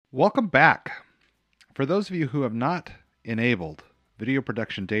Welcome back. For those of you who have not enabled Video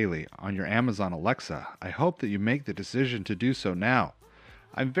Production Daily on your Amazon Alexa, I hope that you make the decision to do so now.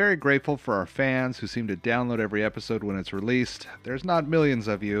 I'm very grateful for our fans who seem to download every episode when it's released. There's not millions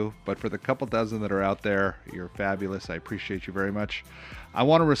of you, but for the couple dozen that are out there, you're fabulous. I appreciate you very much. I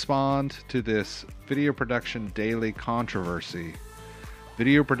want to respond to this Video Production Daily controversy.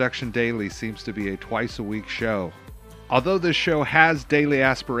 Video Production Daily seems to be a twice-a-week show. Although this show has daily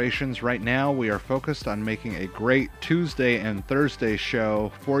aspirations, right now we are focused on making a great Tuesday and Thursday show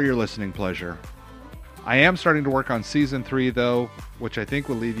for your listening pleasure. I am starting to work on Season 3 though, which I think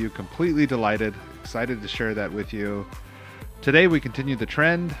will leave you completely delighted. Excited to share that with you. Today we continue the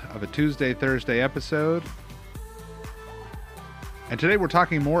trend of a Tuesday-Thursday episode. And today we're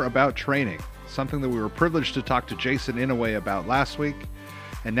talking more about training, something that we were privileged to talk to Jason Inouye about last week.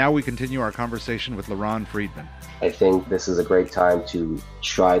 And now we continue our conversation with LaRon Friedman. I think this is a great time to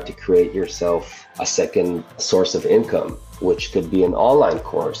try to create yourself a second source of income, which could be an online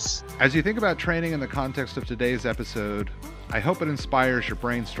course. As you think about training in the context of today's episode, I hope it inspires your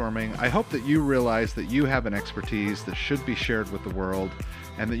brainstorming. I hope that you realize that you have an expertise that should be shared with the world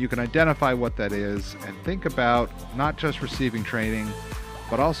and that you can identify what that is and think about not just receiving training,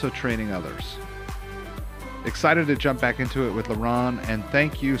 but also training others. Excited to jump back into it with LaRon, and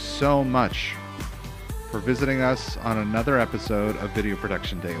thank you so much for visiting us on another episode of Video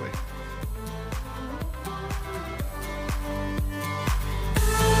Production Daily.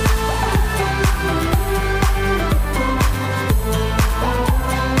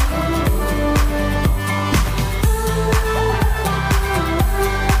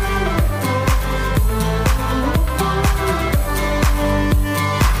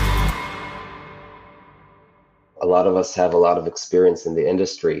 A lot of us have a lot of experience in the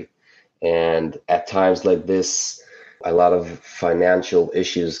industry, and at times like this, a lot of financial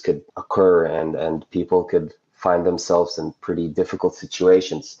issues could occur and people could find themselves in pretty difficult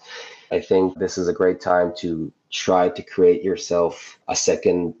situations. I think this is a great time to try to create yourself a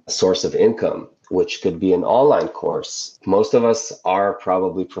second source of income, which could be an online course. Most of us are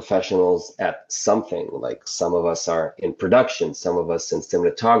probably professionals at something, like some of us are in production, some of us in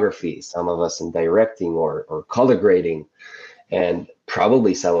cinematography, some of us in directing or color grading, and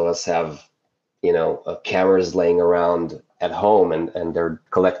probably some of us have, cameras laying around at home and they're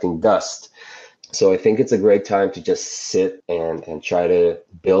collecting dust. So I think it's a great time to just sit and try to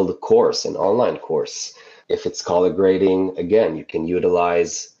build a course, an online course. If it's color grading, again, you can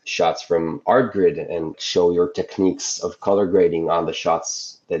utilize shots from ArtGrid and show your techniques of color grading on the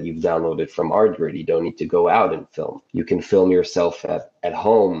shots that you've downloaded from ArtGrid. You don't need to go out and film. You can film yourself at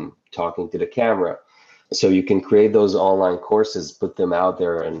home talking to the camera. So you can create those online courses, put them out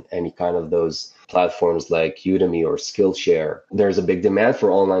there on any kind of those platforms like Udemy or Skillshare. There's a big demand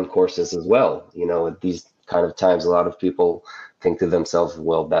for online courses as well. At these kind of times, a lot of people think to themselves,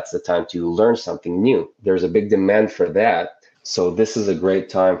 well, that's the time to learn something new. There's a big demand for that. So this is a great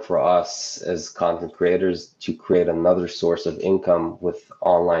time for us as content creators to create another source of income with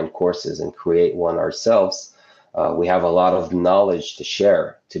online courses and create one ourselves. We have a lot of knowledge to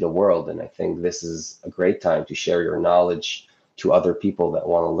share to the world, and I think this is a great time to share your knowledge to other people that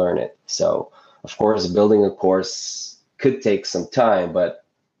want to learn it. So, of course, building a course could take some time, but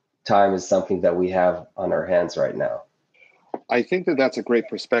time is something that we have on our hands right now. I think that that's a great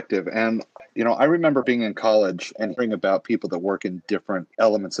perspective. And, I remember being in college and hearing about people that work in different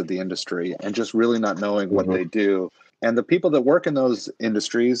elements of the industry and just really not knowing what they do. And the people that work in those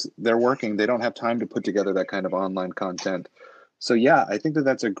industries, they don't have time to put together that kind of online content. So yeah, I think that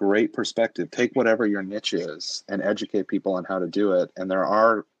that's a great perspective. Take whatever your niche is and educate people on how to do it. And there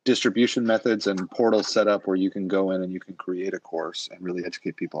are distribution methods and portals set up where you can go in and you can create a course and really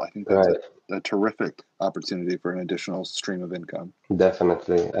educate people. I think that's a terrific opportunity for an additional stream of income.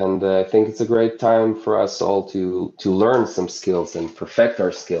 Definitely. And I think it's a great time for us all to learn some skills and perfect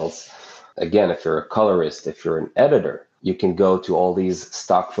our skills. Again, if you're a colorist, if you're an editor, you can go to all these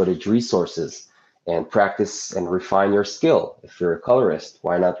stock footage resources and practice and refine your skill. If you're a colorist,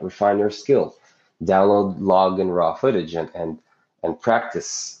 why not refine your skill? Download log and raw footage and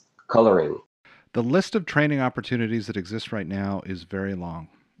practice coloring. The list of training opportunities that exist right now is very long.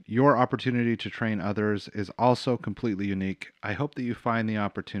 Your opportunity to train others is also completely unique. I hope that you find the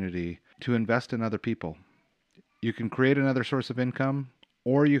opportunity to invest in other people. You can create another source of income,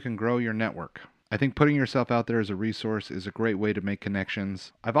 or you can grow your network. I think putting yourself out there as a resource is a great way to make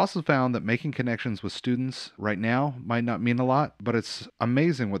connections. I've also found that making connections with students right now might not mean a lot, but it's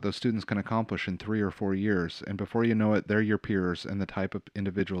amazing what those students can accomplish in 3 or 4 years. And before you know it, they're your peers and the type of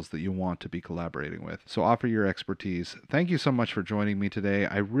individuals that you want to be collaborating with. So offer your expertise. Thank you so much for joining me today.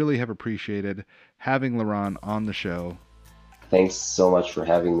 I really have appreciated having Laurent on the show. Thanks so much for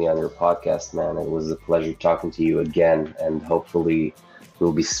having me on your podcast, man. It was a pleasure talking to you again, and hopefully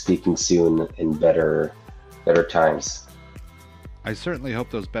we'll be speaking soon in better times. I certainly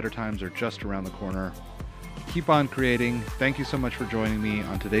hope those better times are just around the corner. Keep on creating. Thank you so much for joining me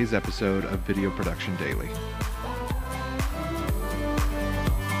on today's episode of Video Production Daily.